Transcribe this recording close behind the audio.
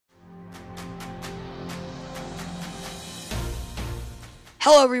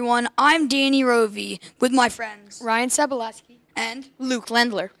Hello, everyone. I'm Danny Rovey with my friends Ryan Sabalaski and Luke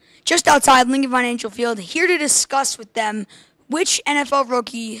Lendler. just outside Lincoln Financial Field, here to discuss with them which NFL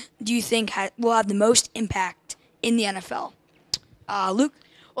rookie do you think will have the most impact in the NFL. Luke?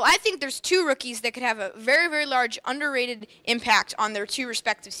 Well, I think there's two rookies that could have a very, very large underrated impact on their two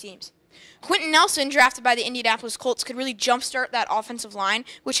respective teams. Quentin Nelson, drafted by the Indianapolis Colts, could really jumpstart that offensive line,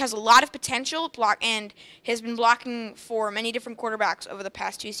 which has a lot of potential and has been blocking for many different quarterbacks over the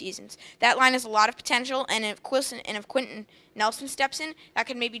past 2 seasons. That line has a lot of potential, and if Quentin Nelson steps in, that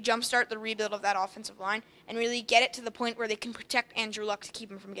could maybe jumpstart the rebuild of that offensive line and really get it to the point where they can protect Andrew Luck to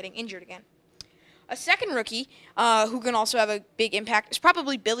keep him from getting injured again. A second rookie who can also have a big impact is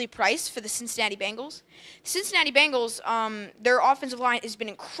probably Billy Price for the Cincinnati Bengals. The Cincinnati Bengals, their offensive line has been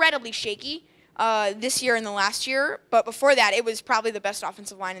incredibly shaky this year and the last year, but before that, it was probably the best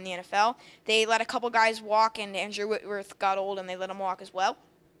offensive line in the NFL. They let a couple guys walk, and Andrew Whitworth got old, and they let him walk as well.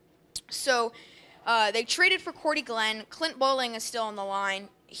 So they traded for Cordy Glenn. Clint Bowling is still on the line.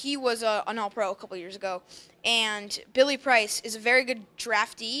 He was an All-Pro a couple years ago. And Billy Price is a very good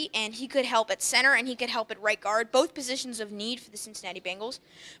draftee, and he could help at center and he could help at right guard, both positions of need for the Cincinnati Bengals.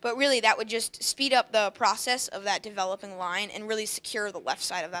 But really, that would just speed up the process of that developing line and really secure the left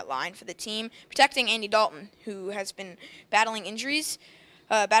side of that line for the team, protecting Andy Dalton, who has been battling injuries,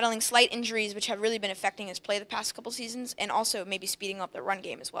 battling slight injuries, which have really been affecting his play the past couple seasons, and also maybe speeding up the run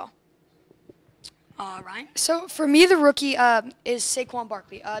game as well. Ryan? So for me, the rookie is Saquon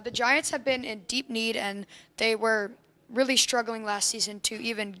Barkley. The Giants have been in deep need, and they were really struggling last season to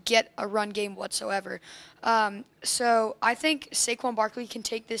even get a run game whatsoever. So I think Saquon Barkley can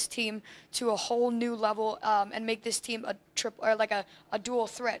take this team to a whole new level and make this team a dual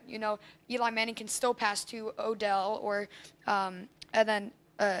threat. You know, Eli Manning can still pass to Odell, or and then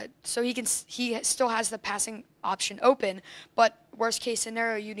so he still has the passing option open. But worst case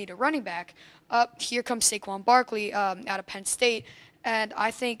scenario, you need a running back. Here comes Saquon Barkley out of Penn State, and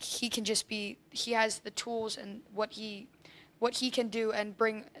I think he has the tools and what he can do and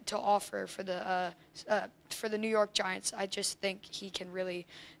bring to offer for the New York Giants. I just think he can really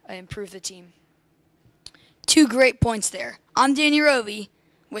improve the team. 2 great points there. I'm Danny Rovey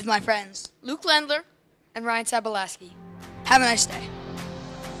with my friends Luke Lendler And Ryan Sabalaski. Have a nice day.